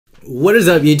What is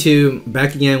up, YouTube?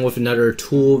 Back again with another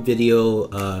tool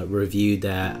video review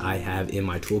that I have in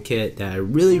my toolkit that I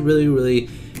really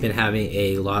been having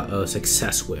a lot of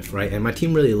success with, right? And my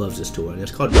team really loves this tool, and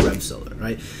it's called RevSeller,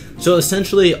 right? So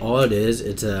essentially all it is,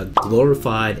 it's a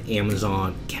glorified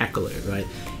Amazon calculator, right?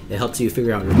 It helps you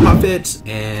figure out your profits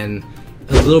and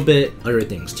a little bit other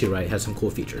things too, right? It has some cool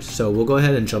features. So we'll go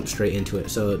ahead and jump straight into it.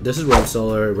 So this is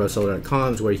RevSeller,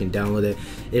 RevSeller.com is where you can download it.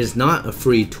 It is not a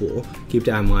free tool. Keep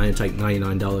that in mind. It's like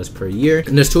 $99 per year.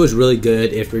 And this tool is really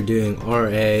good if you're doing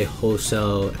RA,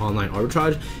 wholesale, online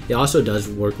arbitrage. It also does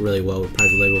work really well with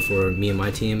private label for me and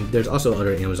my team. There's also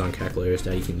other Amazon calculators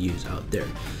that you can use out there.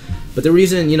 But the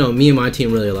reason, me and my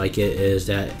team really like it is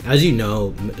that, as you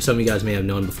know, some of you guys may have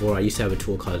known before, I used to have a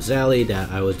tool called Zally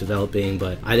that I was developing,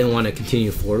 but I didn't want to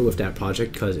continue forward with that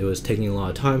project because it was taking a lot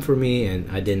of time for me and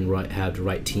I didn't have the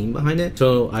right team behind it.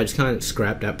 So I just kind of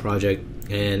scrapped that project.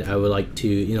 And I would like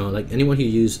to, like anyone who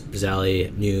used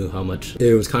Zally knew how much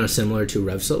it was kind of similar to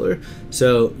RevSeller.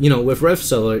 So, with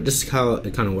RevSeller, this is how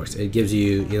it kind of works. It gives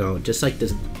you, just like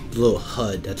this little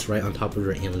HUD that's right on top of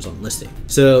your Amazon listing.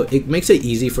 So it makes it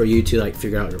easy for you to like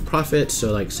figure out your profits.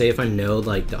 So like, say if I know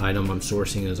like the item I'm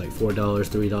sourcing is like $4,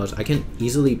 $3, I can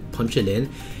easily punch it in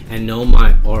and know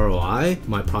my ROI,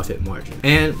 my profit margin,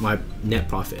 and my net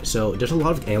profit. So there's a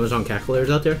lot of Amazon calculators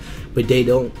out there, but they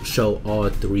don't show all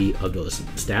three of those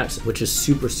stats, which is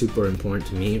super important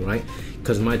to me, right?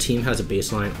 Because my team has a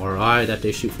baseline ROI that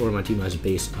they shoot for, my team has a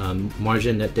base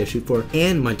margin that they shoot for,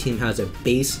 and my team has a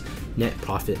base net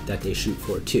profit that they shoot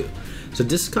for too. So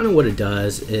this is kind of what it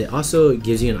does. It also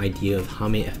gives you an idea of how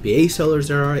many FBA sellers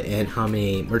there are and how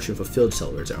many merchant fulfilled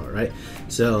sellers there are, right?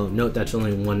 So note that's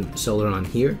only one seller on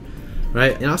here,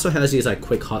 right? It also has these like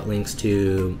quick hot links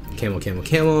to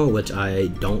Camel, which I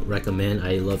don't recommend.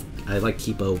 I like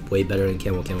Keepa way better than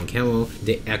Camel.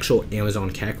 The actual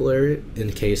Amazon calculator,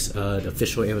 in case the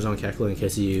official Amazon calculator, in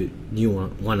case you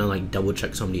want to like double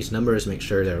check some of these numbers, make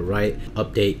sure they're right,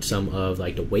 update some of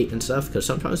like the weight and stuff, because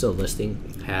sometimes the listing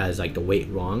has like the weight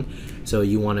wrong, so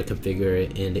you want to configure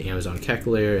it in the Amazon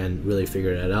calculator and really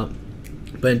figure that out.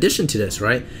 But in addition to this,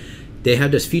 right, they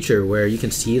have this feature where you can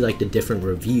see like the different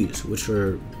reviews, which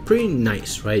are pretty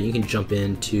nice, right? You can jump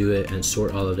into it and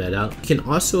sort all of that out. You can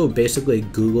also basically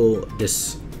Google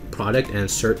this product and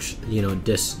search,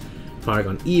 this product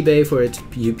on eBay for its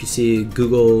UPC,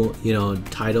 Google,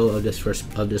 title of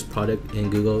this product in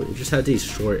Google. It just has these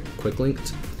short, quick links.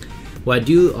 What I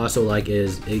do also like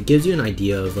is it gives you an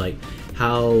idea of like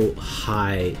how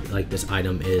high like this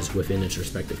item is within its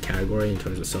respective category in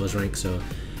terms of sales rank. So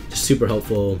super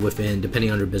helpful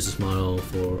depending on your business model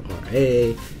for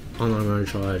RA, online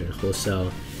arbitrage, and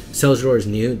wholesale. Sales drawer is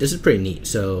new. This is pretty neat.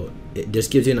 So this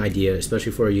gives you an idea,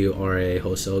 especially for you RA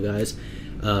wholesale guys,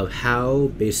 of how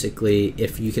basically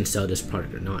if you can sell this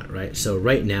product or not, right? So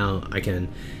right now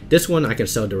this one I can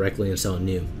sell directly and sell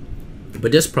new.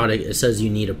 But this product, it says you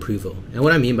need approval. And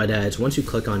what I mean by that is once you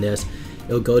click on this,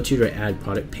 it'll go to your add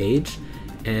product page.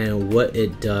 And what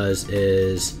it does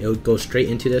is it'll go straight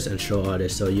into this and show all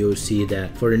this. So you'll see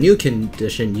that for the new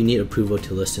condition, you need approval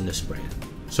to list in this brand.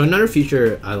 So another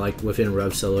feature I like within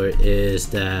RevSeller is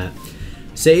that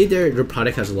say your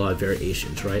product has a lot of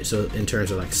variations, right? So in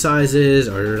terms of like sizes,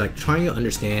 or you're like trying to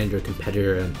understand your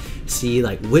competitor and see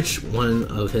like which one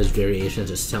of his variations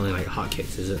is selling like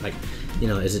hotcakes. Is it like,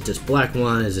 is it this black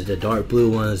one? Is it the dark blue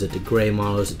one? Is it the gray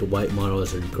model? Is it the white model?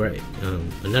 Is it the gray?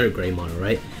 Another gray model,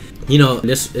 right?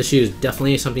 This issue is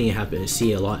definitely something you have to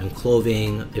see a lot in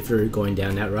clothing if you're going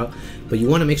down that route, but you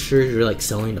want to make sure you're like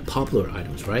selling the popular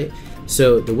items, right?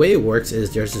 So the way it works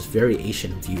is there's this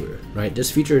variation viewer, right? This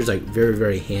feature is like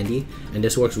very handy, and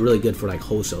this works really good for like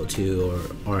wholesale too,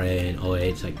 or RA and OA.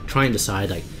 It's like trying to decide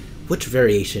like which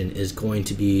variation is going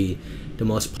to be the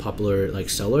most popular like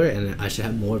seller, and I should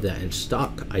have more of that in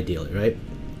stock ideally, right?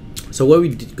 So what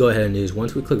we go ahead and do is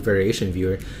once we click variation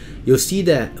viewer, you'll see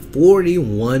that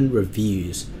 41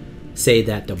 reviews say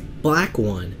that the black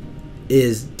one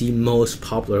is the most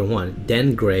popular one,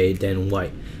 then gray, then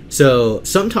white. So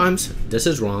sometimes this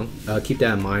is wrong. Keep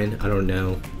that in mind. I don't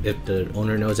know if the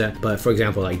owner knows that, but for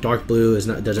example, like dark blue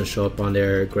doesn't show up on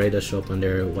there, gray does show up on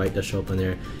there, white does show up on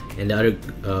there, and the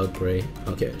other gray.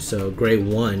 Okay, so gray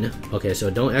 1. Okay, so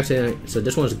don't accidentally. So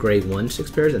this one's gray 1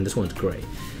 6 pairs, and this one's gray.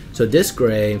 So this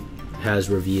gray has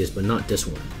reviews, but not this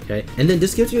one. Okay, and then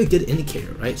this gives you a good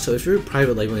indicator, right? So if you're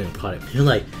private labeling a product, you're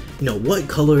like, what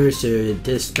color should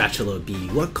this spatula be?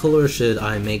 What color should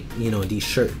I make, these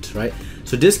shirts, right?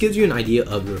 So this gives you an idea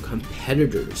of your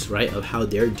competitors, right, of how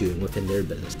they're doing within their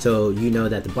business. So you know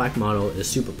that the black model is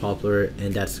super popular,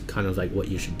 and that's kind of like what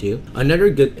you should do. Another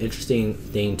good interesting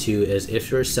thing too is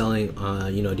if you're selling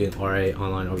you know, doing RA,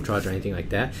 online arbitrage, or anything like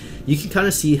that, you can kind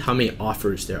of see how many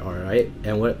offers there are, right?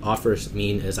 And what offers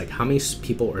mean is like how many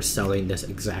people are selling this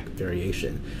exact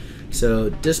variation. So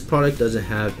this product doesn't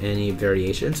have any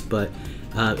variations, but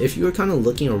if you were kind of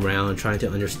looking around trying to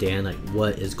understand like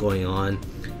what is going on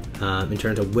in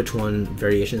terms of which one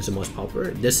variation is the most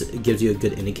popular, this gives you a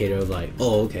good indicator of like,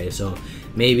 oh, okay, so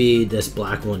maybe this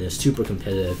black one is super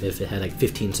competitive if it had like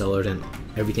 15 sellers and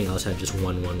everything else had just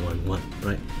one,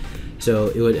 right? So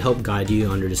it would help guide you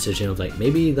on your decision of like,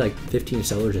 maybe like 15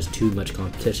 sellers is too much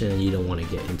competition and you don't want to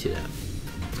get into that.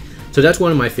 So that's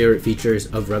one of my favorite features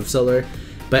of RevSeller.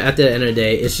 But at the end of the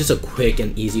day, it's just a quick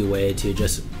and easy way to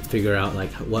just figure out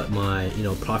like what my, you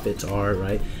know, profits are,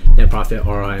 right? Net profit,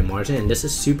 ROI, and margin. And this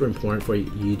is super important for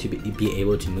you to be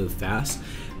able to move fast.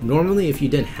 Normally, if you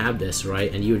didn't have this,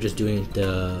 right, and you were just doing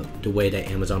the way that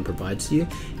Amazon provides you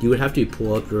would have to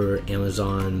pull up your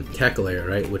Amazon calculator,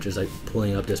 right, which is like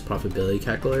pulling up this profitability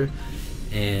calculator.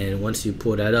 And once you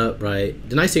pull that up, right,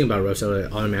 the nice thing about RevSeller,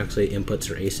 it automatically inputs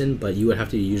your ASIN, but you would have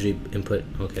to usually input,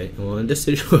 okay, well, in this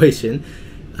situation,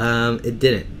 it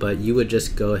didn't, but you would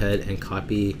just go ahead and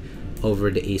copy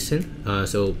over the ASIN.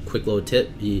 So quick little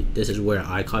tip, this is where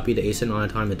I copy the ASIN all the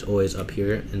time. It's always up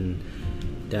here, and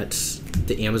that's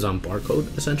the Amazon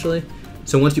barcode essentially.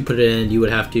 So once you put it in, you would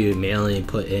have to manually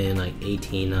put in like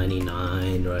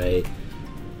 $18.99, right,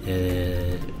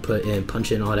 and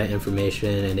punch in all that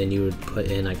information, and then you would put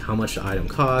in like how much the item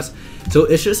costs. So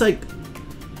it's just like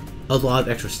a lot of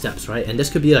extra steps, right? And this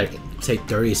could be like, say,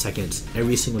 30 seconds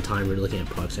every single time you're looking at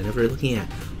products. And if you're looking at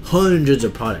hundreds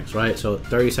of products, right, so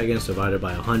 30 seconds divided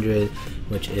by 100,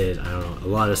 which is, I don't know, a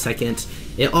lot of seconds,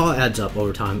 it all adds up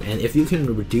over time. And if you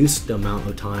can reduce the amount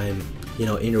of time, you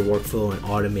know, in your workflow and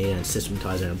automate and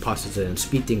systematize it and process it and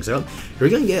speed things up, you're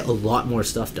gonna get a lot more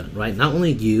stuff done, right? Not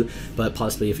only you, but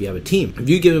possibly if you have a team. If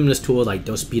you give them this tool, like,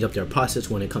 they'll speed up their process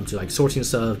when it comes to like sourcing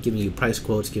stuff, giving you price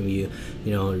quotes, giving you,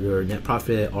 you know, your net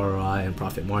profit, ROI, and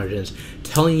profit margins,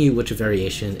 telling you which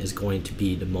variation is going to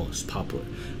be the most popular.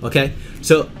 Okay,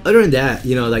 so other than that,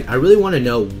 you know, like, I really want to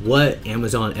know what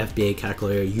Amazon FBA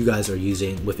calculator you guys are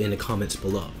using within the comments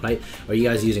below, right? Are you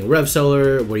guys using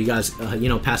RevSeller? Were you guys you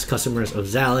know, past customers of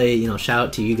Zally? You know, shout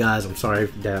out to you guys. I'm sorry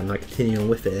that I'm not continuing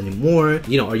with it anymore.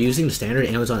 You know, are you using the standard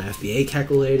Amazon FBA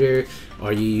calculator?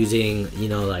 Are you using, you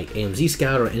know, like AMZ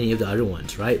Scout or any of the other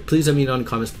ones, right? Please let me know in the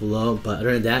comments below. But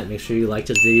other than that, make sure you like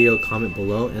this video, comment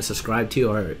below, and subscribe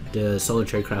to the Solar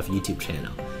Tradecraft YouTube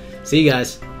channel. See you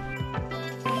guys.